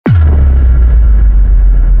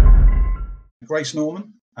Grace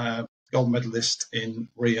Norman, gold medalist in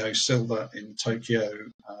Rio, silver in Tokyo,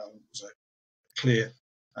 was a clear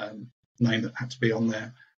name that had to be on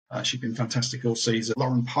there. She's been fantastic all season.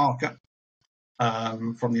 Lauren Parker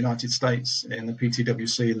from the United States in the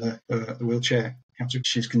PTWC in the wheelchair category.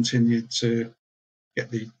 She's continued to get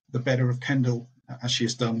the better of Kendall as she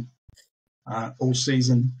has done all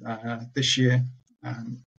season this year.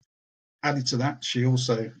 Added to that, she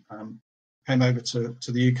also came over to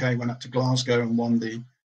the UK, went up to Glasgow and won the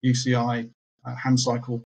UCI hand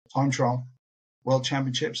cycle time trial world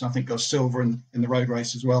championships. And I think got silver in the road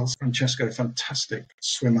race as well. Francesco, fantastic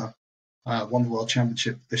swimmer, won the world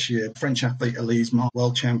championship this year. French athlete Elise Marc,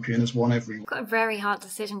 world champion, has won every. I've got a very hard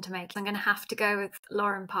decision to make. I'm going to have to go with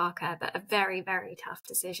Lauren Parker, but a very, very tough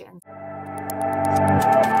decision.